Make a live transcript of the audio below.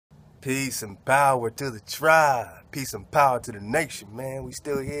Peace and power to the tribe. Peace and power to the nation, man. We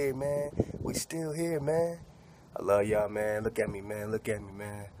still here, man. We still here, man. I love y'all, man. Look at me, man. Look at me,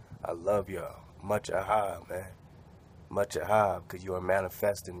 man. I love y'all. Much aha, man. Much aha, because you are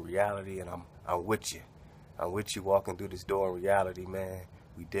manifesting reality, and I'm with you. I'm with you walking through this door in reality, man.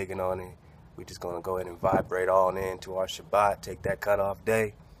 We digging on it. We just gonna go ahead and vibrate on into our Shabbat. Take that cutoff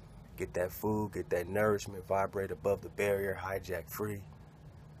day. Get that food, get that nourishment, vibrate above the barrier, hijack free.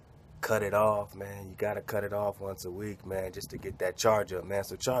 Cut it off, man. You gotta cut it off once a week, man, just to get that charge up, man.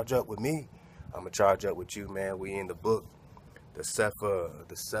 So charge up with me. I'm gonna charge up with you, man. We in the book, the Cephers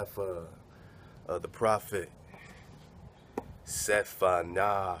of the prophet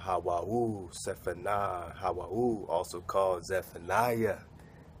TsephanHAWA, TsephanHAWA, also called Zephaniah.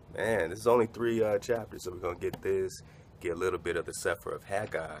 Man, this is only 3 chapters, so we're gonna get this, get a little bit of the Sefer of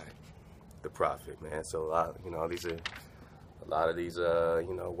Haggai, the prophet, man. So these are a lot of these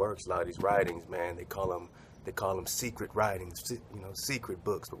works, a lot of these writings, man. They call them secret writings, secret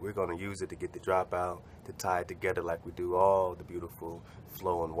books. But we're gonna use it to get the dropout, to tie it together like we do all the beautiful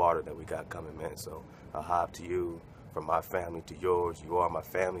flowing water that we got coming, man. So I'll hop to you, from my family to yours. You are my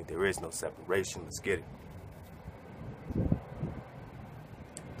family. There is no separation. Let's get it.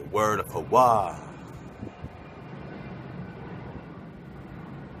 The word of Hawa.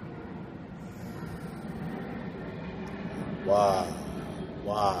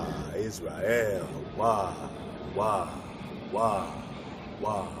 Wah, Israel, wah.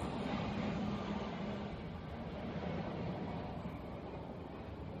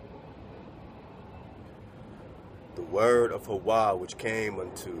 The word of Hawa which came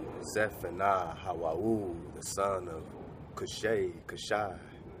unto Zephaniah, the son of Cuzco,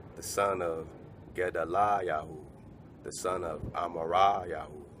 the son of Gedaliah, the son of Ame'rican,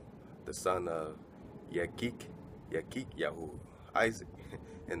 the son of Yahoo, Isaac,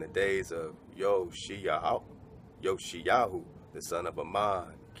 in the days of Yoshiyahu, the son of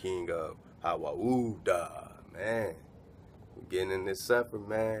Aman, king of Hawauda. Man, we're getting in this Sepher,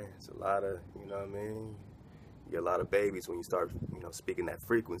 man. It's a lot of, you get a lot of babies when you start, speaking that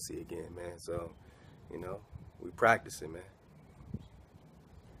frequency again, man. So, we practicing, man.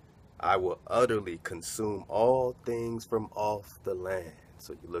 I will utterly consume all things from off the land.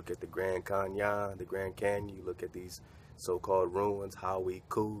 So you look at the Grand Canyon, you look at these so-called ruins, Hawi,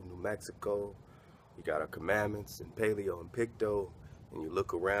 New Mexico. You got our commandments in Paleo and Picto, and you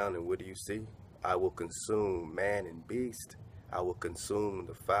look around and what do you see? I will consume man and beast. I will consume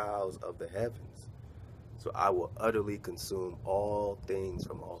the fowls of the heavens. So I will utterly consume all things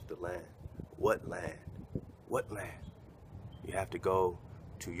from off the land. What land? What land? You have to go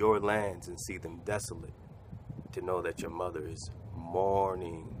to your lands and see them desolate to know that your mother is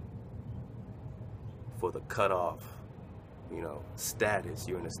mourning for the cutoff, status.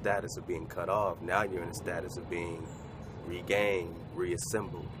 You're in a status of being cut off. Now you're in a status of being regained,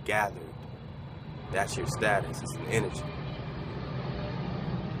 reassembled, gathered. That's your status. It's an energy.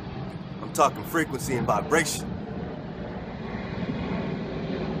 I'm talking frequency and vibration.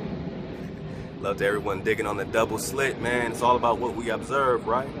 Love to everyone digging on the double slit, man. It's all about what we observe,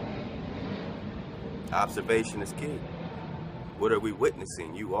 right? Observation is key. What are we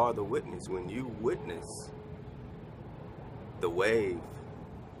witnessing? You are the witness. When you witness the wave,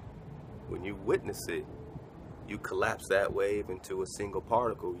 when you witness it, you collapse that wave into a single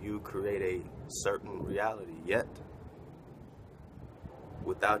particle. You create a certain reality. Yet,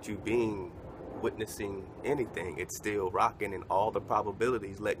 without you witnessing anything, it's still rocking, and all the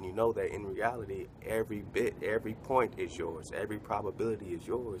probabilities letting you know that in reality, every bit, every point is yours. Every probability is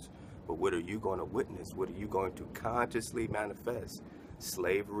yours. But what are you going to witness? What are you going to consciously manifest?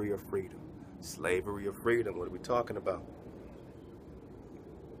 Slavery or freedom? Slavery or freedom? What are we talking about?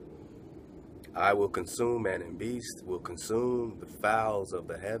 I will consume man and beast, will consume the fowls of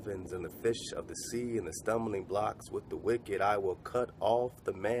the heavens and the fish of the sea and the stumbling blocks with the wicked. I will cut off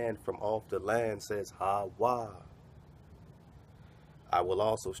the man from off the land, says Hawa. I will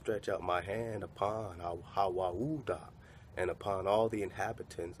also stretch out my hand upon Hawauda and upon all the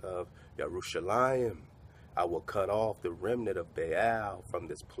inhabitants of Jerusalem. I will cut off the remnant of Baal from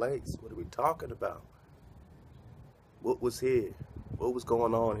this place. What are we talking about? What was here? What was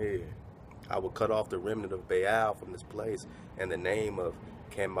going on here? I will cut off the remnant of Baal from this place, and the name of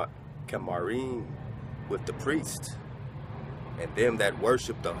Kamarim with the priest, and them that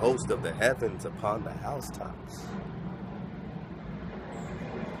worship the host of the heavens upon the housetops.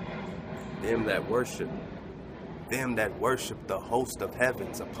 Them that worship the host of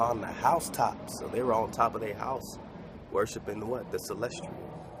heavens upon the housetops. So they were on top of their house, worshiping what? The celestial.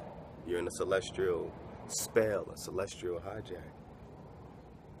 You're in a celestial spell, a celestial hijack.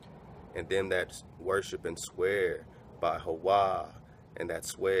 and them that worship and swear by Hawa, and that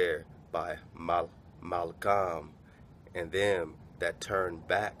swear by Malakam, and them that turn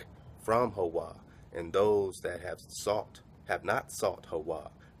back from Hawa, and those that have not sought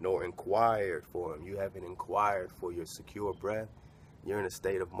Hawa, nor inquired for him. You haven't inquired for your secure breath. You're in a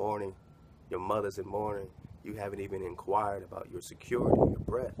state of mourning. Your mother's in mourning. You haven't even inquired about your security, your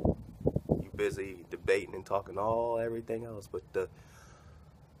breath. You're busy debating and talking everything else, but the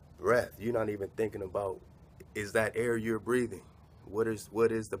breath, you're not even thinking about, is that air you're breathing? What is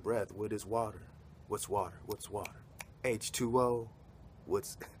the breath? What is water? What's water? What's water? H2O.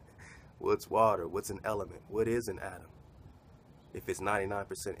 What's water? What's an element? What is an atom? If it's 99%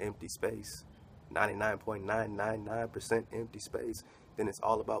 empty space, 99.999% empty space, then it's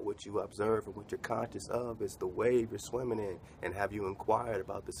all about what you observe and what you're conscious of. It's the wave you're swimming in. And have you inquired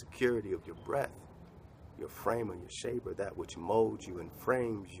about the security of your breath, your framer, your shaper, that which molds you and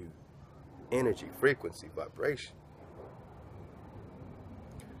frames you? Energy, frequency, vibration.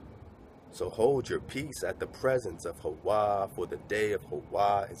 So hold your peace at the presence of Hawa, for the day of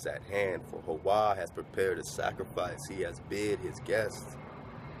Hawa is at hand. For Hawa has prepared a sacrifice. He has bid his guests.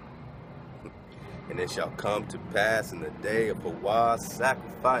 And it shall come to pass in the day of Hawa's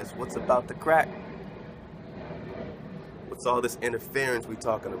sacrifice. What's about to crack? What's all this interference we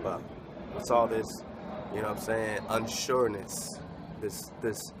talking about? What's all this, unsureness?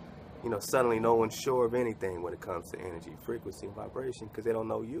 This, suddenly no one's sure of anything when it comes to energy, frequency, and vibration, because they don't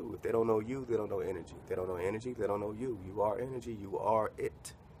know you. If they don't know you, they don't know energy. If they don't know energy, they don't know you. You are energy, you are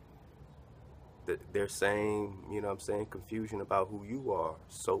it. Their same, confusion about who you are,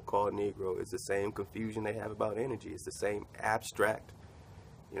 so-called Negro, is the same confusion they have about energy. It's the same abstract,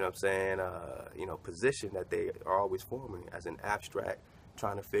 position that they are always forming as an abstract,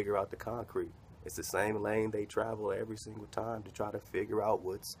 trying to figure out the concrete. It's the same lane they travel every single time to try to figure out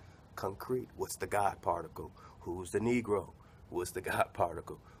what's concrete. What's the God particle? Who's the Negro? What's the God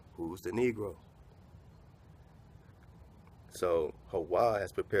particle? Who's the Negro? So Hawa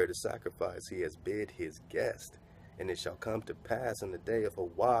has prepared a sacrifice. He has bid his guest. And it shall come to pass in the day of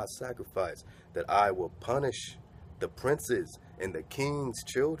Hawa's sacrifice that I will punish the princes and the king's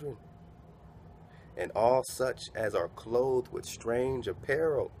children, and all such as are clothed with strange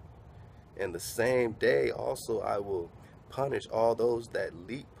apparel. And the same day also I will punish all those that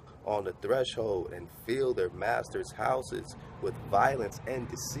leap on the threshold and fill their masters' houses with violence and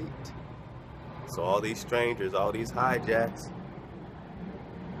deceit. So all these strangers, all these hijacks,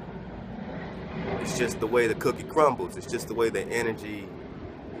 it's just the way the cookie crumbles. It's just the way the energy,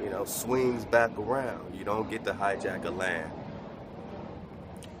 swings back around. You don't get to hijack a land.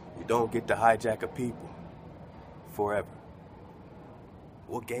 You don't get to hijack a people forever.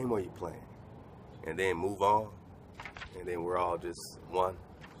 What game are you playing? And then move on, and then we're all just one.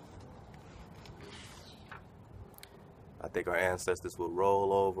 I think our ancestors will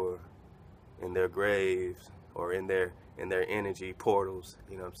roll over in their graves or in their energy portals,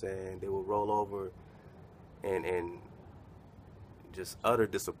 They will roll over and just utter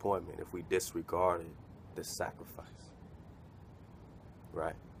disappointment if we disregarded the sacrifice,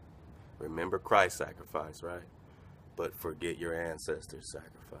 right? Remember Christ's sacrifice, right? But forget your ancestors'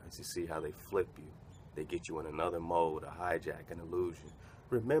 sacrifice. You see how they flip you. They get you in another mode, a hijack, an illusion.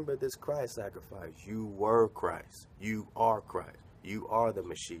 Remember this Christ sacrifice. You were Christ. You are Christ. You are the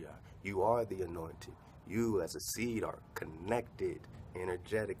Mashiach. You are the anointed. You as a seed are connected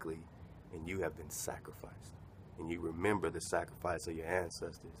energetically, and you have been sacrificed. And you remember the sacrifice of your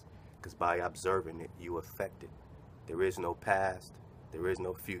ancestors, because by observing it, you affect it. There is no past. There is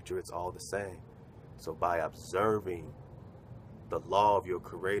no future. It's all the same. So by observing the law of your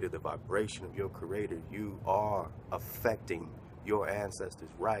creator, the vibration of your creator, you are affecting your ancestors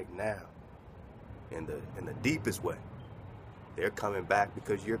right now in the deepest way. They're coming back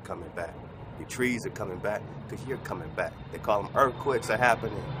because you're coming back. The trees are coming back because you're coming back. They call them earthquakes are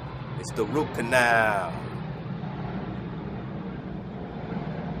happening. It's the root canal.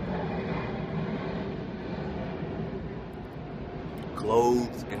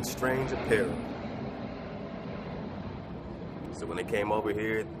 Clothed in strange apparel. So when they came over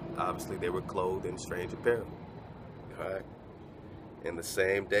here, obviously they were clothed in strange apparel. Alright? In the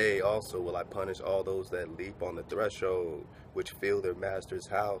same day also will I punish all those that leap on the threshold, which fill their master's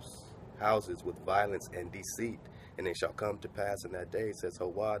houses with violence and deceit. And it shall come to pass in that day, says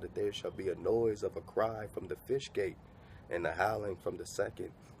Hawa, that there shall be a noise of a cry from the fish gate, and a howling from the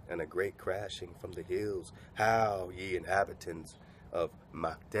second, and a great crashing from the hills. Howl, ye inhabitants of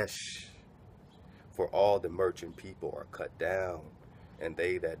Makdesh, for all the merchant people are cut down, and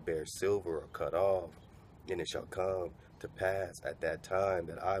they that bear silver are cut off. And it shall come to pass at that time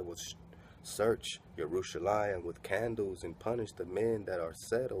that I will search Jerusalem with candles and punish the men that are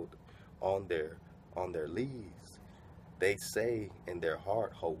settled on their leaves. They say in their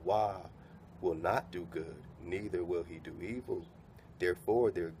heart, Hawa will not do good, neither will he do evil.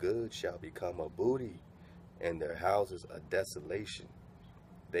 Therefore their good shall become a booty, and their houses a desolation.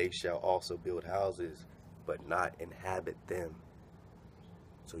 They shall also build houses, but not inhabit them.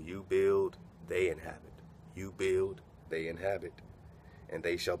 So you build, they inhabit. You build, they inhabit. And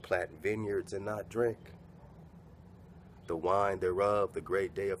they shall plant vineyards and not drink. The wine thereof, the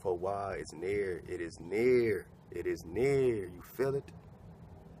great day of Hawa, is near. It is near. It is near. You feel it?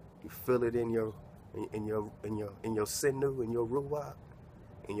 You feel it in your sinew, in your ruach,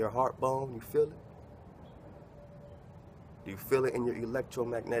 in your heart bone. You feel it? Do you feel it in your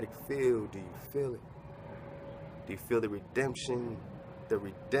electromagnetic field? Do you feel it? Do you feel the redemption? The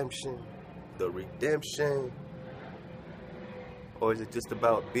redemption? The redemption? Or is it just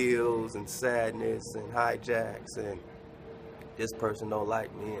about bills and sadness and hijacks and this person don't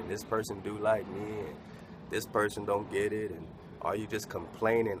like me and this person do like me and this person don't get it? And are you just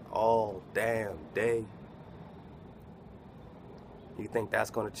complaining all damn day? You think that's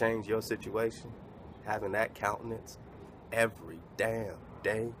going to change your situation? Having that countenance every damn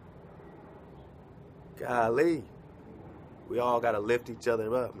day? Golly. We all got to lift each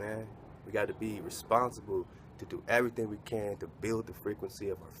other up, man. We got to be responsible to do everything we can to build the frequency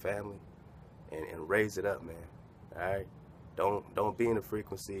of our family and raise it up, man. All right? Don't be in the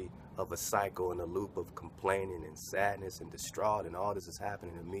frequency of a cycle and a loop of complaining and sadness and distraught and all this is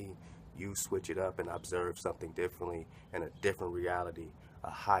happening to me. You switch it up and observe something differently and a different reality, a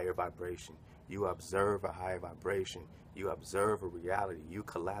higher vibration. You observe a higher vibration. You observe a reality. You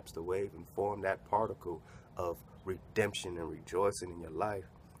collapse the wave and form that particle of redemption and rejoicing in your life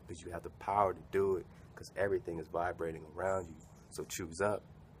because you have the power to do it because everything is vibrating around you. So choose up.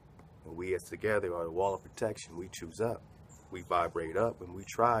 And we as together are the wall of protection. We choose up. We vibrate up and we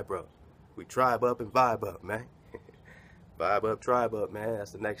tribe, bro. We tribe up and vibe up, man. Vibe up, tribe up, man.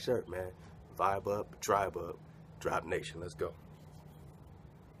 That's the next shirt, man. Vibe up, tribe up, drop nation. Let's go.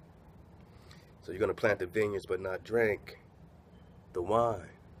 So you're going to plant the vineyards but not drink the wine.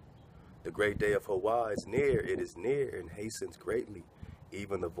 The great day of Hawa is near. It is near and hastens greatly.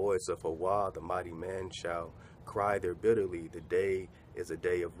 Even the voice of Hawa, the mighty man, shall cry there bitterly. The day is a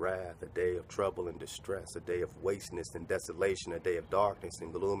day of wrath, a day of trouble and distress, a day of wasteness and desolation, a day of darkness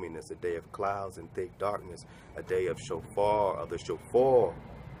and gloominess, a day of clouds and thick darkness, a day of shofar, the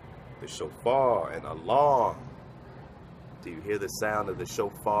shofar and alarm. Do you hear the sound of the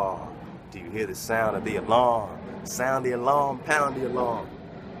shofar? Do you hear the sound of the alarm? Sound the alarm, pound the alarm.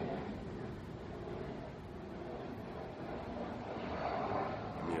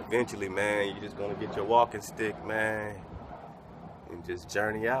 Eventually, man, you're just gonna get your walking stick, man, and just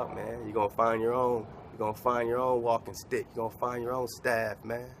journey out, man. You're gonna find your own walking stick. You're gonna find your own staff,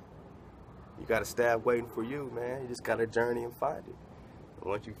 man. You got a staff waiting for you, man. You just gotta journey and find it. And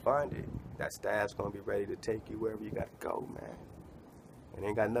once you find it, that staff's gonna be ready to take you wherever you gotta go, man. It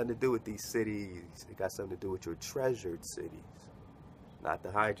ain't got nothing to do with these cities. It got something to do with your treasured cities, not the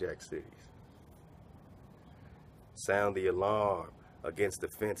hijacked cities. Sound the alarm against the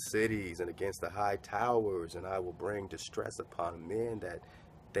fenced cities and against the high towers, and I will bring distress upon men that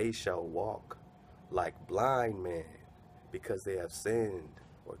they shall walk like blind men because they have sinned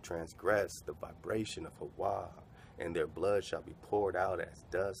or transgressed the vibration of Hawa, and their blood shall be poured out as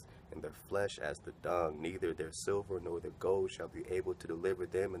dust and their flesh as the dung. Neither their silver nor their gold shall be able to deliver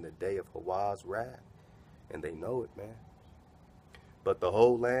them in the day of Hawa's wrath. And they know it, man. But the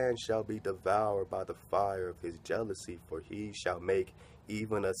whole land shall be devoured by the fire of his jealousy, for he shall make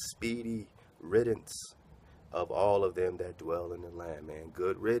even a speedy riddance of all of them that dwell in the land, man.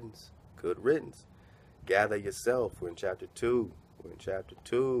 Good riddance. Good riddance. Gather yourself. We're in chapter 2. We're in chapter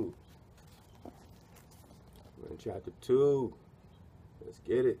 2. We're in chapter 2. Let's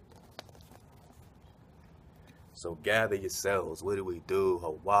get it. So gather yourselves. What do we do?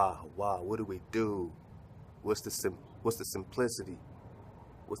 Hawa, Hawa. What do we do? What's the simplicity?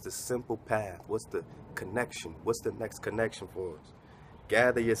 What's the simple path? What's the connection? What's the next connection for us?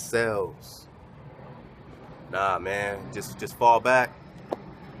 Gather yourselves. Nah, man. Just fall back.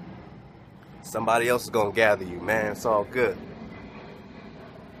 Somebody else is gonna gather you, man. It's all good.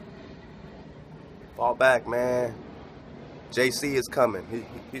 Fall back, man. JC is coming.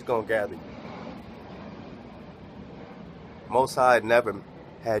 He's gonna gather you. Most High never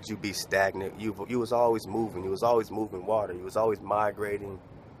had you be stagnant. You was always moving. You was always moving water. You was always migrating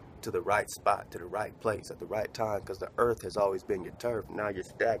to the right spot, to the right place at the right time, because the earth has always been your turf. Now you're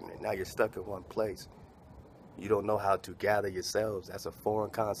stagnant. Now you're stuck in one place. You don't know how to gather yourselves. That's a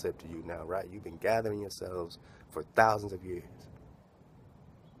foreign concept to you now, right? You've been gathering yourselves for thousands of years.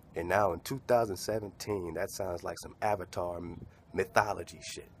 And now in 2017, that sounds like some Avatar mythology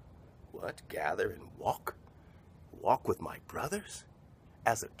shit. What? Gather and walk? Walk with my brothers?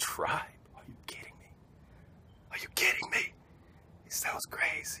 As a tribe? Are you kidding me? Are you kidding me? It sounds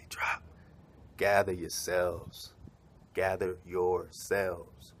crazy. Drop. Gather yourselves. Gather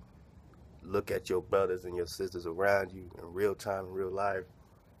yourselves. Look at your brothers and your sisters around you in real time, in real life.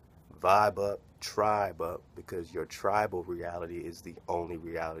 Vibe up, tribe up, because your tribal reality is the only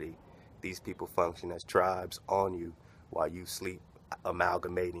reality. These people function as tribes on you while you sleep,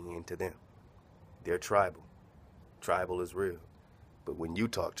 amalgamating into them. They're tribal. Tribal is real. But when you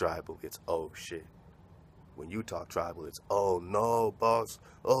talk tribal, it's oh shit. When you talk tribal, it's oh no, boss.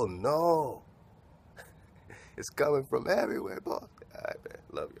 Oh no. It's coming from everywhere, boss. All right, man.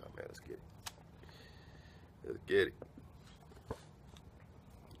 Love y'all, man. Let's get it. Let's get it.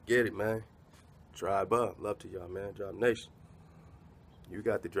 Get it, man. Tribe up. Love to y'all, man. Drop Nation. You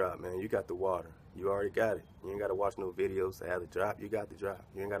got the drop, man. You got the water. You already got it. You ain't got to watch no videos to have the drop. You got the drop.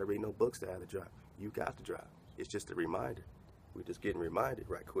 You ain't got to read no books to have the drop. You got the drop. It's just a reminder. We're just getting reminded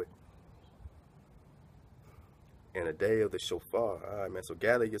right quick. And a day of the shofar. All right, man. So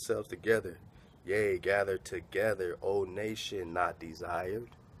gather yourselves together. Yea, gather together, O nation not desired.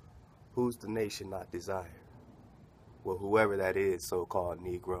 Who's the nation not desired? Well, whoever that is, so-called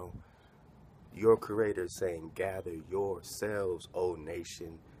Negro. Your creator is saying, gather yourselves, O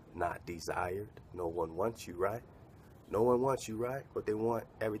nation not desired. No one wants you, right? No one wants you, right? But they want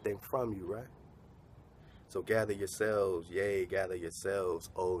everything from you, right? So gather yourselves, yea, gather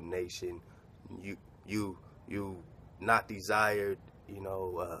yourselves, O nation. You not desired,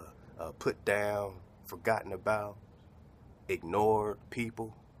 put down, forgotten about, ignored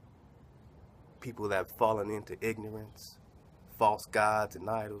people that have fallen into ignorance, false gods and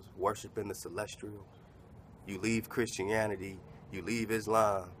idols, worshiping the celestial. You leave Christianity, you leave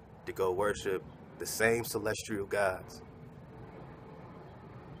Islam to go worship the same celestial gods.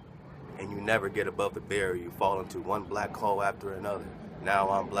 And you never get above the barrier. You fall into one black hole after another. Now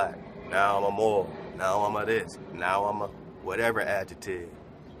I'm black. Now I'm a Moor. Now I'm a this. Now I'm a whatever adjective.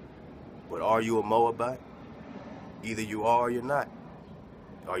 But are you a Moabite? Either you are or you're not.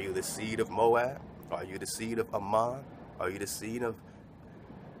 Are you the seed of Moab? Are you the seed of Ammon? Are you the seed of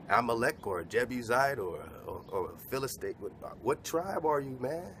Amalek or a Jebusite or a Philistine? What tribe are you,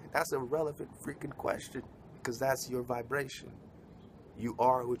 man? That's a relevant freaking question, because that's your vibration. You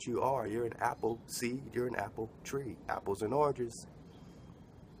are what you are. You're an apple seed. You're an apple tree. Apples and oranges.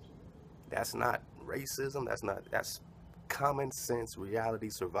 That's not racism. That's common sense, reality,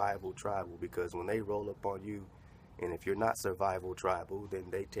 survival, tribal. Because when they roll up on you, and if you're not survival tribal, then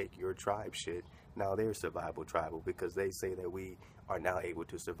they take your tribe shit. Now they're survival tribal because they say that we are now able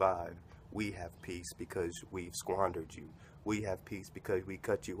to survive. We have peace because we've squandered you. We have peace because we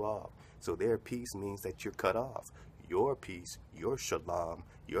cut you off. So their peace means that you're cut off. Your peace, your shalom,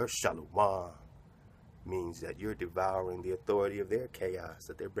 your shalom means that you're devouring the authority of their chaos,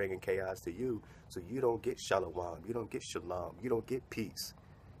 that they're bringing chaos to you. So you don't get shalom, you don't get shalom, you don't get peace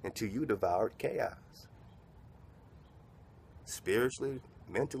until you devoured chaos. Spiritually,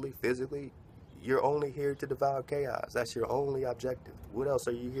 mentally, physically, you're only here to devour chaos. That's your only objective. What else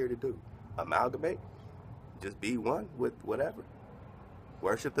are you here to do? Amalgamate? Just be one with whatever.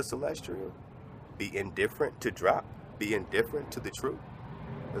 Worship the celestial. Be indifferent to drop. Be indifferent to the truth.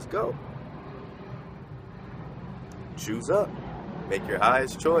 Let's go. Choose up. Make your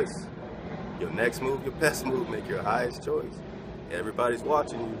highest choice. Your next move, your best move. Make your highest choice. Everybody's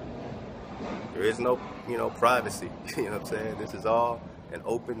watching you. There is no, privacy. You know what I'm saying? This is all an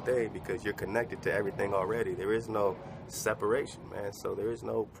open thing because you're connected to everything already. There is no separation, man. So there is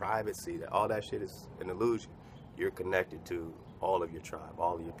no privacy. All that shit is an illusion. You're connected to all of your tribe,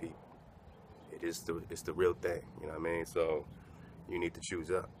 all of your people. It's the real thing, you know what I mean? So you need to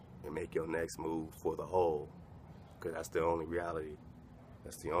choose up and make your next move for the whole, because that's the only reality.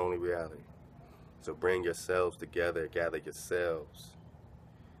 That's the only reality. So bring yourselves together, gather yourselves.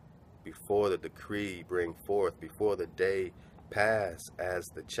 Before the decree bring forth, before the day pass as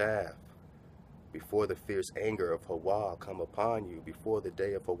the chaff, before the fierce anger of Hawa come upon you, before the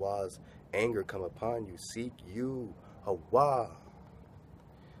day of Hawa's anger come upon you, seek you Hawa.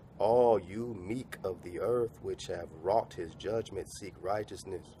 All you meek of the earth which have wrought his judgment, seek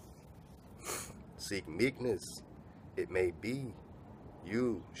righteousness, seek meekness. It may be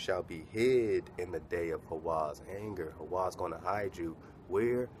you shall be hid in the day of Hawa's anger. Hawa's going to hide you.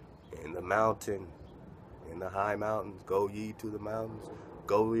 Where? In the mountain, in the high mountains. Go ye to the mountains.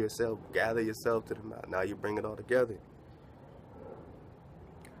 go yourself, gather yourself to the mountain. Now you bring it all together.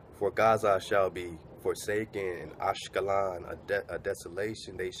 For Gaza shall be forsaken, Ashkelon a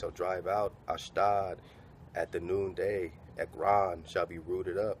desolation. They shall drive out Ashdod at the noonday. Ekron shall be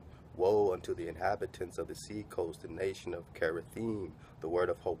rooted up. Woe unto the inhabitants of the sea coast, the nation of Kerathim. The word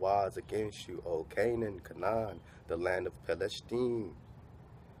of Hawa is against you, O Canaan, Canaan, the land of Palestine.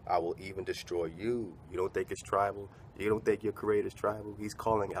 I will even destroy you. You don't think it's tribal? You don't think your creator's tribal? He's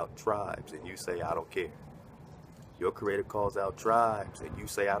calling out tribes, and you say, I don't care. Your creator calls out tribes, and you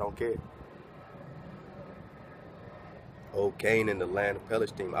say, I don't care. O Canaan, the land of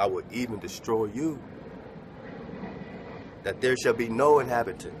Palestine, I will even destroy you, that there shall be no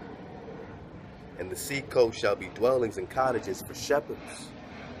inhabitant. And the sea coast shall be dwellings and cottages for shepherds,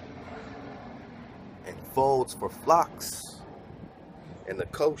 and folds for flocks. And the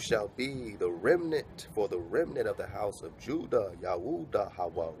coast shall be the remnant for the remnant of the house of Judah, Yahuda,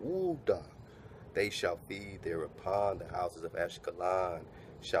 Hawauda. They shall feed thereupon the houses of Ashkelon.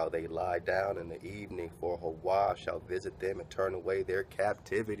 Shall they lie down in the evening, for Hawa shall visit them and turn away their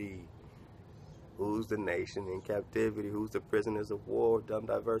captivity. Who's the nation in captivity? Who's the prisoners of war? Dumb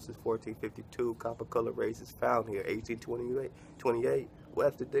Diversas 1452. Copper color races found here. 1828.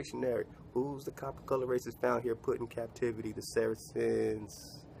 Webster Dictionary. Who's the copper color races found here put in captivity? The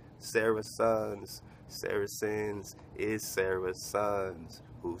Saracens. Saracens is Sarah's sons.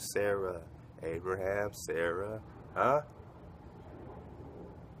 Who's Sarah? Abraham, Sarah, huh?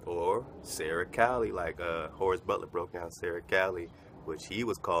 Or Sarah Cali, like Horace Butler broke down Sarah Cali, which he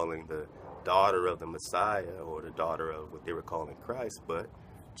was calling the daughter of the Messiah, or the daughter of what they were calling Christ. But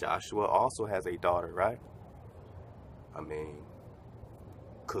Joshua also has a daughter, right? I mean,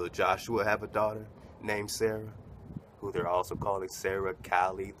 could Joshua have a daughter named Sarah, who they're also calling Sarah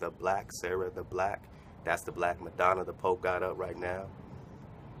Cali the Black, Sarah the Black? That's the Black Madonna the Pope got up right now.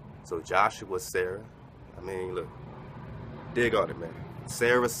 So Joshua's Sarah. I mean, look, dig on it, man.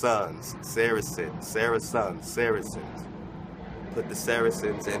 Sarah's sons, Saracens, Sarah's sons, Saracens. Put the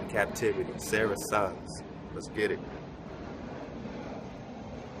Saracens in captivity. Sarah's sons. Let's get it.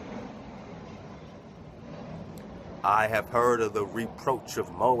 I have heard of the reproach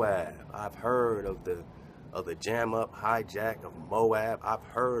of Moab. I've heard of the jam up, hijack of Moab. I've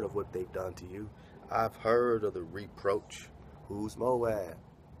heard of what they've done to you. I've heard of the reproach. Who's Moab?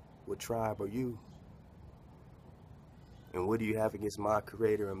 What tribe are you? And what do you have against my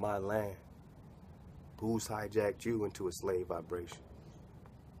creator and my land? Who's hijacked you into a slave vibration?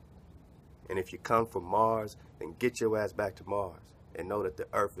 And if you come from Mars, then get your ass back to Mars and know that the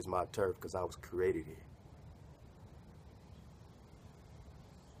earth is my turf because I was created here.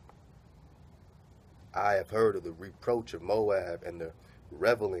 I have heard of the reproach of Moab and the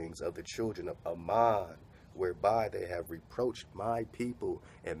revelings of the children of Ammon, whereby they have reproached my people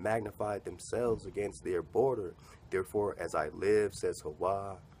and magnified themselves against their border. Therefore, as I live, says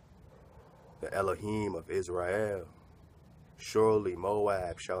Hawa, the Elohim of Israel, surely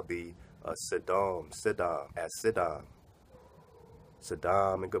Moab shall be a Sodom and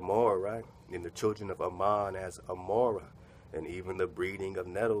Gomorrah, right? And the children of Ammon as Amorah, and even the breeding of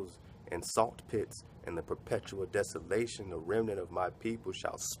nettles and salt pits and the perpetual desolation, the remnant of my people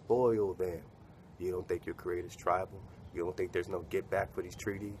shall spoil them. You don't think your creator's tribal? You don't think there's no get back for these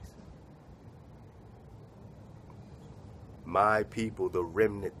treaties? My people, the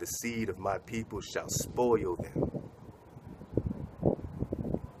remnant, the seed of my people shall spoil them.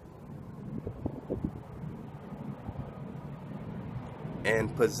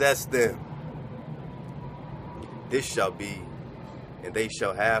 And possess them. This shall be, and they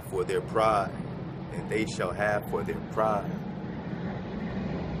shall have for their pride, and they shall have for their pride.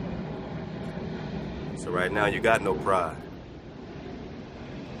 So right now you got no pride.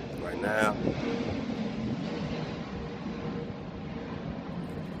 Right now,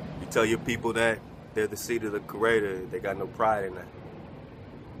 you tell your people that they're the seed of the creator, they got no pride in that.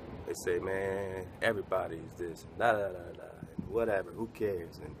 They say, man, everybody's this, da da da da, and whatever, who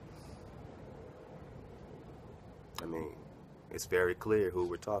cares? And I mean, it's very clear who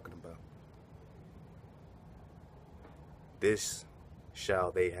we're talking about. This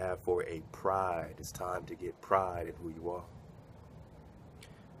shall they have for a pride. It's time to get pride in who you are.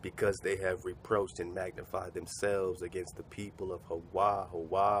 Because they have reproached and magnified themselves against the people of Hawa.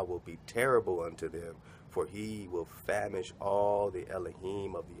 Hawa will be terrible unto them, for he will famish all the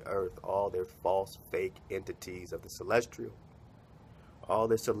Elohim of the earth, all their false, fake entities of the celestial. All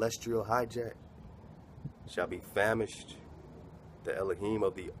their celestial hijack shall be famished. The Elohim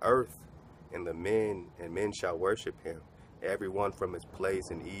of the earth, and the men, and men shall worship him. Everyone from his place,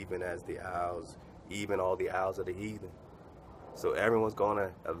 and even as the owls, even all the owls of the heathen. So everyone's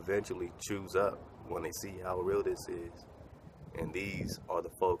gonna eventually choose up when they see how real this is. And these are the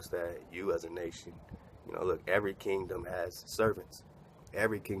folks that you as a nation, you know, look, every kingdom has servants.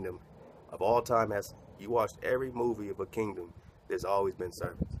 Every kingdom of all time has, you watched every movie of a kingdom, there's always been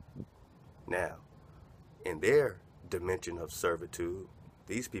servants. Now, in their dimension of servitude,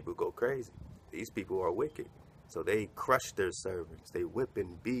 these people go crazy. These people are wicked. So they crush their servants. They whip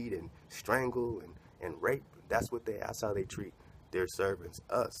and beat and strangle and rape. That's how they treat their servants.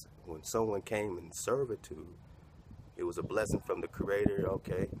 Us, when someone came in servitude, it was a blessing from the Creator,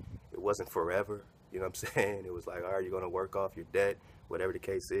 okay? It wasn't forever, you know what I'm saying? It was like, all right, you're gonna work off your debt, whatever the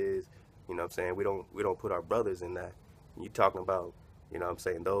case is, you know what I'm saying? We don't put our brothers in that. You talking about, you know what I'm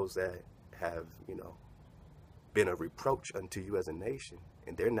saying, those that have, you know, been a reproach unto you as a nation,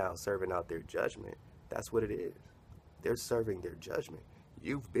 and they're now serving out their judgment. That's what it is. They're serving their judgment.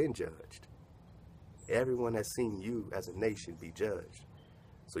 You've been judged. Everyone has seen you as a nation be judged.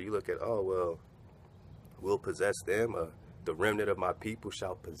 So you look at, oh, well, we'll possess them. The remnant of my people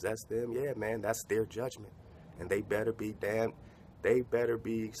shall possess them. Yeah, man, that's their judgment. And they better be damn, they better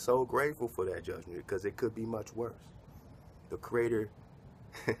be so grateful for that judgment, because it could be much worse. The Creator,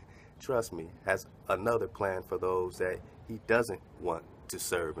 trust me, has another plan for those that he doesn't want to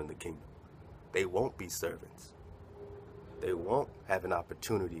serve in the kingdom. They won't be servants. They won't have an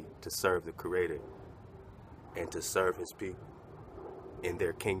opportunity to serve the Creator and to serve his people in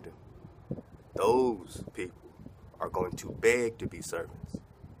their kingdom. Those people are going to beg to be servants.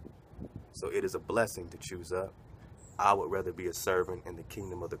 So it is a blessing to choose up. I would rather be a servant in the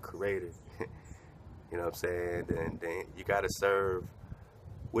kingdom of the Creator. You know what I'm saying? Then you got to serve.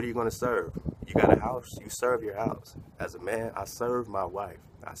 What are you going to serve? You got a house, you serve your house. As a man, I serve my wife.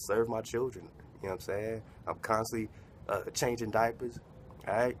 I serve my children. You know what I'm saying? I'm constantly changing diapers.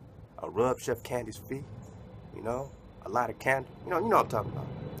 All right? I rub Chef Candy's feet. You know? A lot of candle. You know what I'm talking about.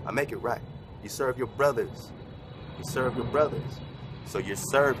 I make it right. You serve your brothers. You serve your brothers. So you're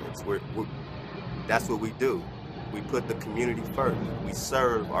servants. That's what we do. We put the community first. We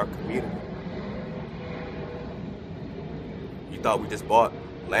serve our community. You thought we just bought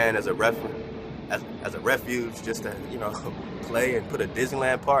land as a refuge, as a refuge, just to, you know, play and put a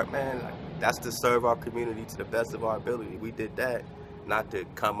Disneyland park, man? That's to serve our community to the best of our ability. We did that not to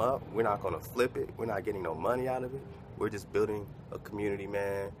come up. We're not going to flip it. We're not getting no money out of it. We're just building a community,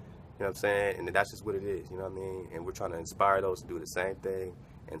 man. You know what I'm saying? And that's just what it is, you know what I mean? And we're trying to inspire those to do the same thing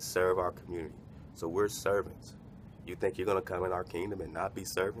and serve our community. So we're servants. You think you're going to come in our kingdom and not be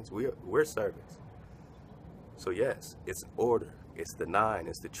servants? We're servants. So yes, it's order. It's the 9,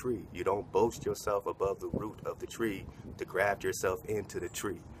 it's the tree. You don't boast yourself above the root of the tree to graft yourself into the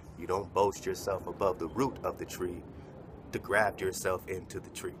tree. You don't boast yourself above the root of the tree to graft yourself into the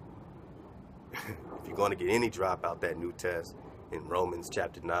tree. If you're going to get any drop out that New Test in Romans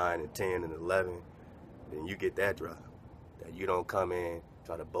chapter 9 and 10 and 11, then you get that drop. That you don't come in,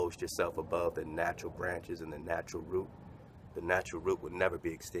 try to boast yourself above the natural branches and the natural root. The natural root will never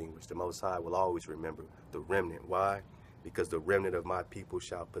be extinguished. The Most High will always remember the remnant. Why? Because the remnant of my people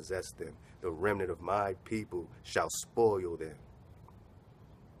shall possess them. The remnant of my people shall spoil them.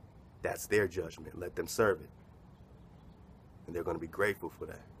 That's their judgment. Let them serve it. And they're going to be grateful for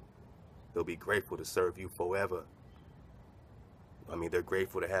that. They'll be grateful to serve you forever. I mean, they're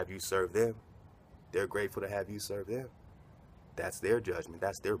grateful to have you serve them. They're grateful to have you serve them. That's their judgment.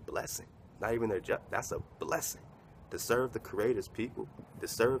 That's their blessing. Not even their judgment. That's a blessing. To serve the Creator's people. To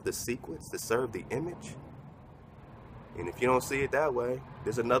serve the sequence. To serve the image. And if you don't see it that way,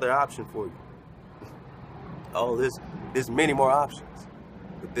 there's another option for you. Oh, there's many more options.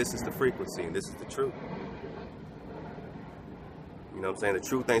 But this is the frequency and this is the truth. You know what I'm saying? The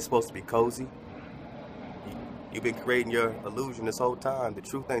truth ain't supposed to be cozy. You've been creating your illusion this whole time. The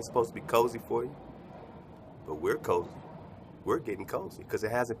truth ain't supposed to be cozy for you. But we're cozy. We're getting cozy because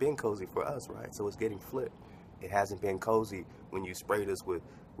it hasn't been cozy for us, right? So it's getting flipped. It hasn't been cozy when you sprayed us with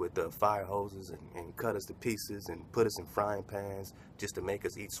the fire hoses and cut us to pieces and put us in frying pans just to make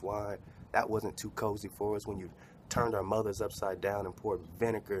us eat swine. That wasn't too cozy for us when you turned our mothers upside down and poured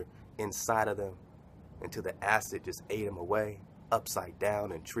vinegar inside of them until the acid just ate them away, upside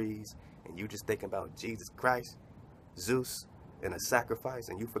down in trees, and you just thinking about Jesus Christ, Zeus, and a sacrifice,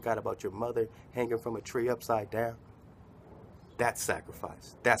 and you forgot about your mother hanging from a tree upside down. That's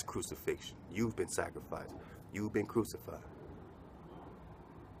sacrifice. That's crucifixion. You've been sacrificed. You've been crucified.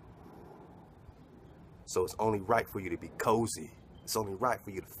 So it's only right for you to be cozy. It's only right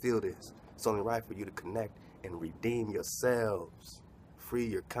for you to feel this. It's only right for you to connect and redeem yourselves. Free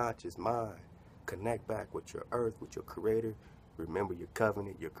your conscious mind. Connect back with your earth, with your Creator, Remember your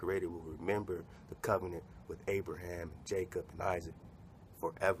covenant. Your Creator will remember the covenant with Abraham, and Jacob, and Isaac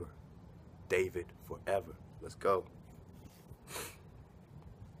forever. David forever. Let's go.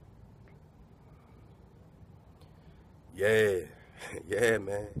 Yeah, yeah,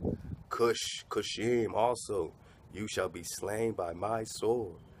 man. Cushim also. You shall be slain by my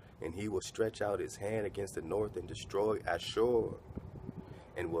sword, and he will stretch out his hand against the north and destroy Ashur,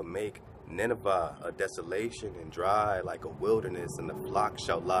 and will make Nineveh a desolation and dry like a wilderness, and the flock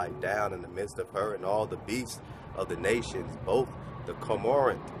shall lie down in the midst of her, and all the beasts of the nations, both the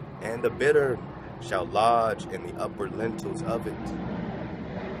cormorant and the bittern, shall lodge in the upper lintels of it.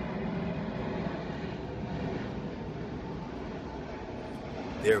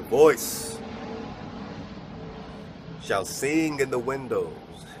 Their voice shall sing in the windows.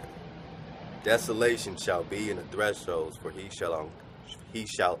 Desolation shall be in the thresholds, for he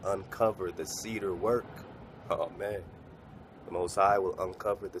shall uncover the cedar work. Oh man, the Most High will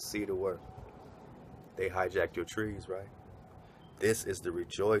uncover the cedar work. They hijacked your trees, right? This is the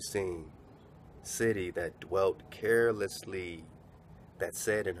rejoicing city that dwelt carelessly, that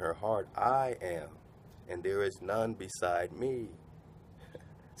said in her heart, I am, and there is none beside me.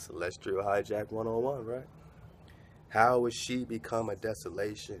 Celestial hijack 101, right? How is she become a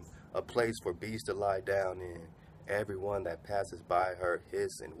desolation, a place for beasts to lie down in? Everyone that passes by her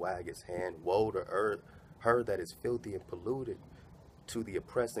hiss and wag his hand. Woe to her that is filthy and polluted. To the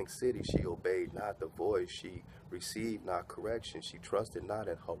oppressing city she obeyed not the voice, she received not correction, she trusted not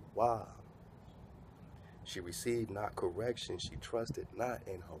in Hawa. She received not correction, she trusted not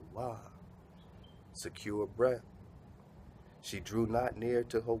in Hawa. Secure breath. She drew not near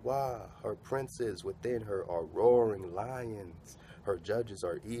to Hawa. Her princes within her are roaring lions. Her judges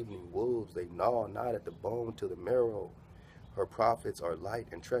are evening wolves. They gnaw not at the bone to the marrow. Her prophets are light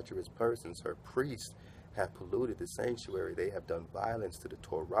and treacherous persons. Her priests have polluted the sanctuary. They have done violence to the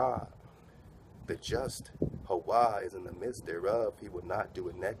Torah. The just, Hawa, is in the midst thereof. He will not do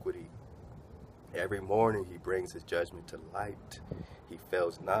iniquity. Every morning he brings his judgment to light. He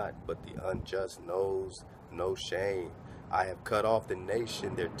fails not, but the unjust knows no shame. I have cut off the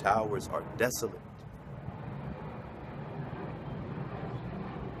nation, their towers are desolate.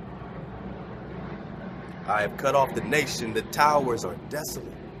 I have cut off the nation, the towers are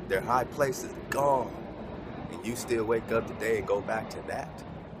desolate. Their high places gone. And you still wake up today and go back to that?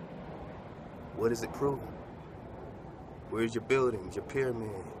 What is it proving? Where's your buildings, your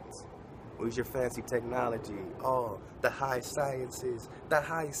pyramids? Where's your fancy technology? Oh, the high sciences, the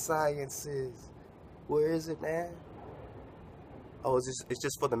high sciences. Where is it, man? Oh, it's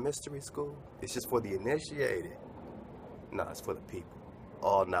just for the mystery school? It's just for the initiated? No, it's for the people.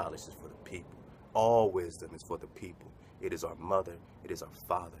 All knowledge is for the people. All wisdom is for the people. It is our mother. It is our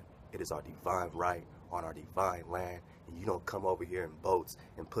father. It is our divine right on our divine land. And you don't come over here in boats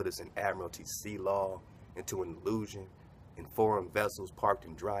and put us in Admiralty Sea Law into an illusion, in foreign vessels parked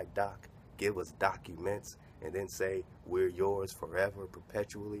in dry dock, give us documents, and then say, we're yours forever,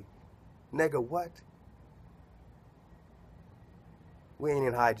 perpetually. Nigga, what? We ain't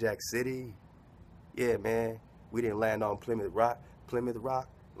in Hijack City. Yeah, man. We didn't land on Plymouth Rock. Plymouth Rock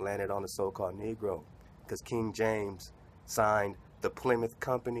landed on the so-called Negro. Because King James signed the Plymouth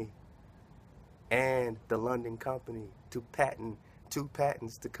Company and the London Company to patent two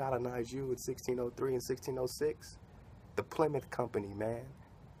patents to colonize you in 1603 and 1606. The Plymouth Company, man.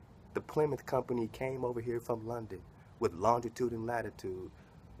 The Plymouth Company came over here from London with longitude and latitude,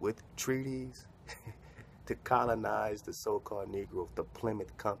 with treaties to colonize the so-called Negro, the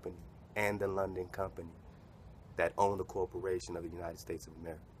Plymouth Company and the London Company that own the corporation of the United States of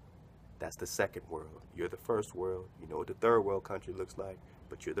America. That's the second world. You're the first world. You know what the third world country looks like,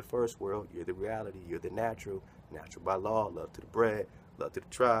 but you're the first world. You're the reality. You're the natural. Natural by law. Love to the bread. Love to the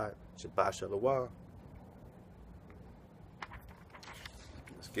tribe. Shabbat Shalom.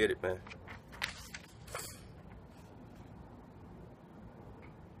 Let's get it, man.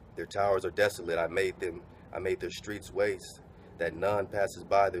 Their towers are desolate. I made their streets waste, that none passes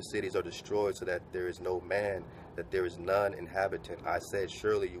by. Their cities are destroyed, so that there is no man, that there is none inhabitant. I said,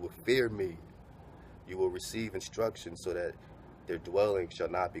 surely you will fear me. You will receive instruction, so that their dwelling shall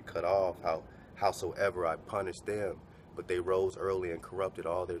not be cut off, howsoever I punish them. But they rose early and corrupted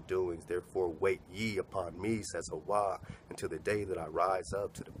all their doings. Therefore wait ye upon me, says Hawa, until the day that I rise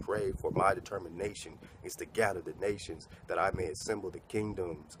up to the prey. For my determination is to gather the nations, that I may assemble the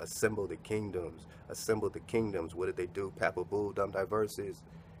kingdoms, assemble the kingdoms, assemble the kingdoms. What did they do? Papal, dumb Diversas.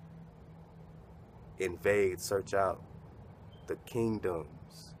 Invade, search out the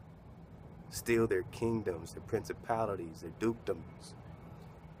kingdoms, steal their kingdoms, their principalities, their dukedoms.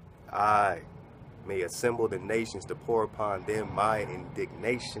 I may assemble the nations to pour upon them my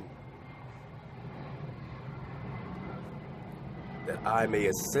indignation, that I may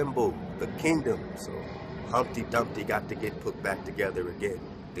assemble the kingdom. So Humpty Dumpty got to get put back together again.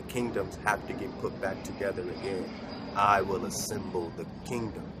 The kingdoms have to get put back together again. I will assemble the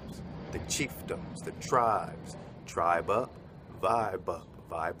kingdoms, the chiefdoms, the tribes. Tribe up,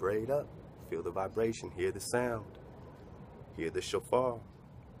 vibrate up. Feel the vibration, hear the sound, hear the shofar.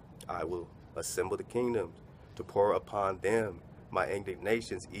 I will assemble the kingdoms to pour upon them my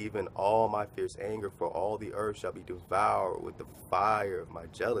indignations, even all my fierce anger, for all the earth shall be devoured with the fire of my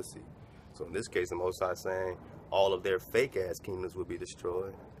jealousy. So in this case, the Most High is saying all of their fake-ass kingdoms will be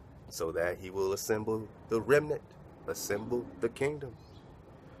destroyed, so that he will assemble the remnant, assemble the kingdom.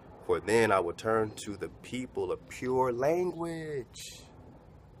 For then I will turn to the people a pure language.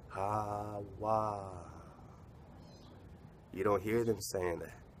 HAWA. You don't hear them saying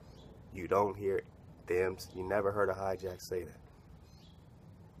that. You don't hear them. You never heard a hijack say that.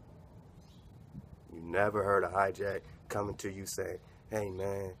 You never heard a hijack coming to you saying, hey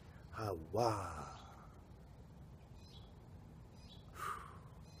man, HAWA.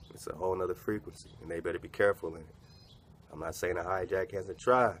 It's a whole nother frequency, and they better be careful in it. I'm not saying a hijack hasn't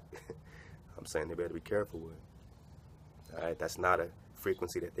tried. I'm saying they better be careful with it. All right, that's not a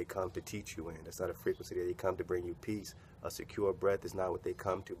frequency that they come to teach you in. That's not a frequency that they come to bring you peace. A secure breath is not what they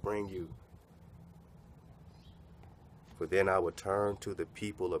come to bring you. For then I will turn to the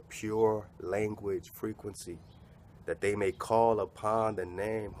people a pure language frequency, that they may call upon the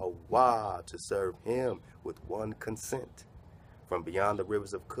name HAWA to serve him with one consent. From beyond the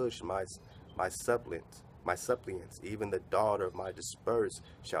rivers of Cush, my suppliants, even the daughter of my dispersed,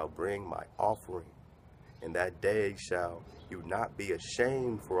 shall bring my offering. In that day shall you not be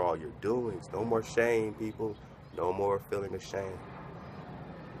ashamed for all your doings. No more shame, people. No more feeling ashamed.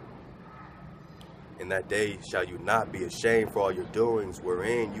 In that day shall you not be ashamed for all your doings,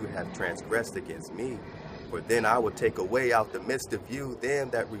 wherein you have transgressed against me. For then I will take away out the midst of you them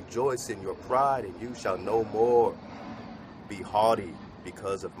that rejoice in your pride, and you shall no more be haughty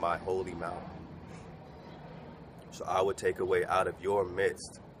because of my holy mountain. So I will take away out of your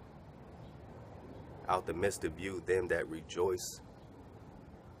midst, out the midst of you, them that rejoice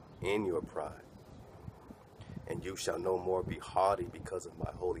in your pride. And you shall no more be haughty because of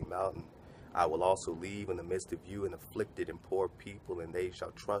my holy mountain. I will also leave in the midst of you an afflicted and poor people, and they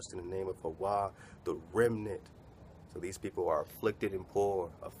shall trust in the name of HAWA, the remnant. So these people are afflicted and poor,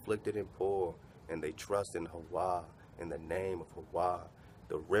 and they trust in HAWA, in the name of HAWA.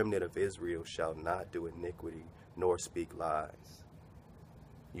 The remnant of Israel shall not do iniquity, nor speak lies.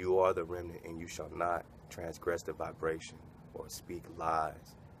 You are the remnant, and you shall not transgress the vibration or speak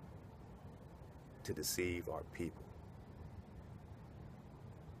lies to deceive our people.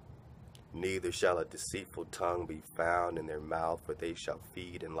 Neither shall a deceitful tongue be found in their mouth, for they shall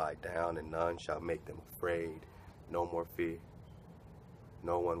feed and lie down, and none shall make them afraid. No more fear.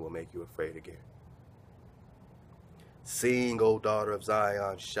 No one will make you afraid again. Sing, O daughter of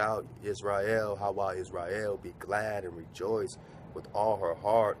Zion, shout, Israel, HAWA Israel, be glad and rejoice with all her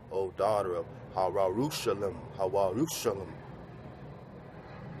heart, O daughter of Hararushalem, Hawarushalem.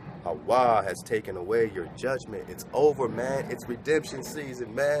 HAWA has taken away your judgment. It's over, man. It's redemption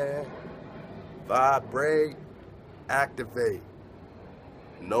season, man. Vibrate, activate.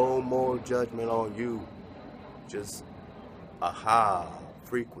 No more judgment on you. Just aha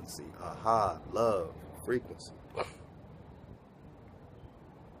frequency, aha love frequency.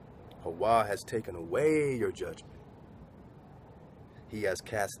 HAWA has taken away your judgment. He has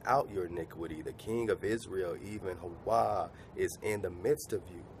cast out your iniquity. The King of Israel, even HAWA, is in the midst of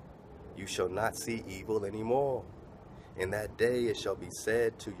you. You shall not see evil anymore. In that day it shall be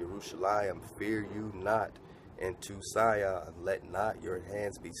said to Jerusalem, fear you not, and to Zion, let not your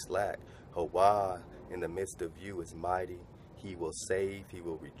hands be slack. HAWA in the midst of you is mighty. He will save, he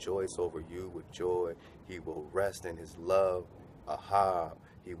will rejoice over you with joy. He will rest in his love. Aha,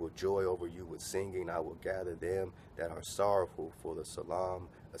 he will joy over you with singing. I will gather them that are sorrowful for the solemn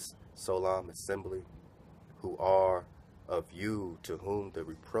assembly, who are of you, to whom the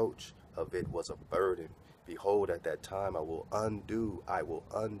reproach of it was a burden. Behold, at that time I will undo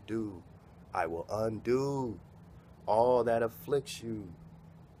all that afflicts you.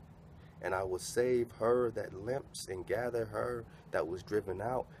 And I will save her that limps, and gather her that was driven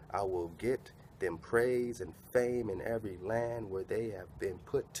out. I will get them praise and fame in every land where they have been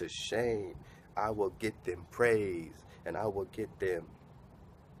put to shame. I will get them praise, and I will get them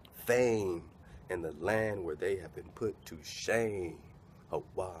fame in the land where they have been put to shame.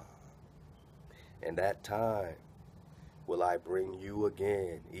 HAWA. And that time will I bring you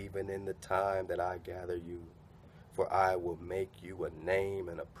again, even in the time that I gather you. For I will make you a name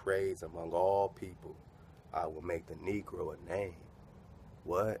and a praise among all people. I will make the Negro a name.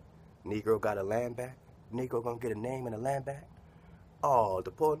 What? Negro got a land back? Negro gonna get a name and a land back? Oh,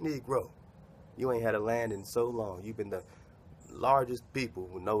 the poor Negro. You ain't had a land in so long. You've been the largest people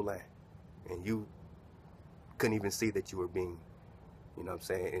with no land. And you couldn't even see that you were being, you know what I'm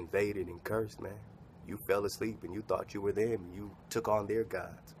saying, invaded and cursed, man. You fell asleep and you thought you were them. You took on their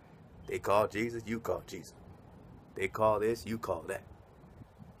gods. They called Jesus, you called Jesus. They call this, you call that.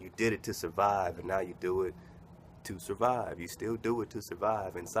 You did it to survive, and now you do it to survive. You still do it to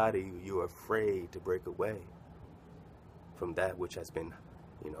survive. Inside of you, you're afraid to break away from that which has been,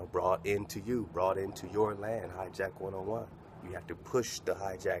 you know, brought into you, brought into your land. Hijack 101. You have to push the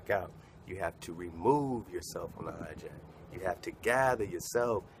hijack out. You have to remove yourself from the hijack. You have to gather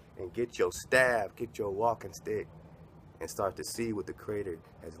yourself and get your staff, get your walking stick, and start to see what the Creator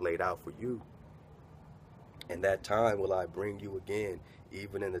has laid out for you. And that time will I bring you again,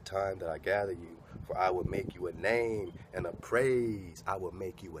 even in the time that I gather you. For I will make you a name and a praise. I will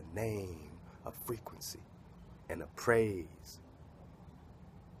make you a name, a frequency, and a praise.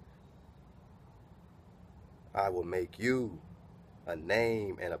 I will make you a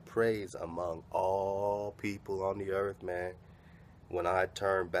name and a praise among all people on the earth, man. When I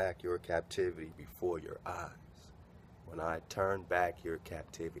turn back your captivity before your eyes. When I turn back your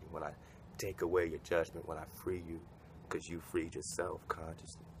captivity. When I take away your judgment. When I free you. Because you freed yourself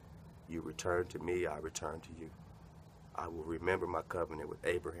consciously. You return to me, I return to you. I will remember my covenant with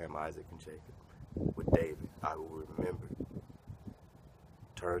Abraham, Isaac, and Jacob. With David, I will remember.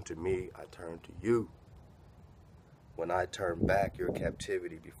 Turn to me, I turn to you. When I turn back your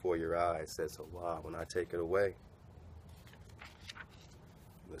captivity before your eyes, says TsephanHAWA, when I take it away.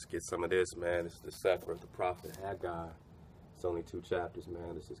 Let's get some of this, man. This is the Sephers of the prophet Haggai. It's only 2 chapters,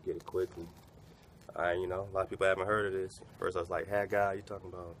 man. Let's just get it quickly. You know, a lot of people haven't heard of this. First I was like, Haggai, you talking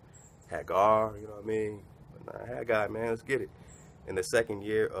about Haggai, you know what I mean? But nah, Haggai, man, let's get it. In the 2nd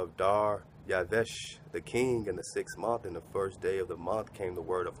year of Dar Yavesh, the king, in the 6th month, in the 1st day of the month, came the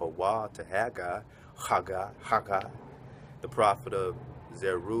word of TsephanHAWA to Haggai, the prophet of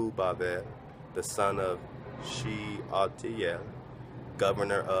Zerubbabel, the son of Shealtiel,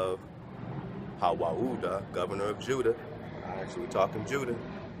 governor of Hawauda, governor of Judah. Actually, we're talking Judah.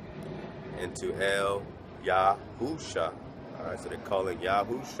 And to El Yahusha. All right, so they're calling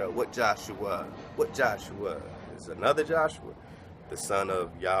Yahusha. What Joshua? What Joshua? It's another Joshua, the son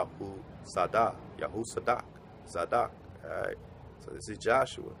of Yahusadak. Zadok. All right, so this is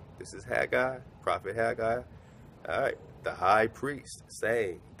Joshua. This is Haggai, prophet Haggai. All right, the high priest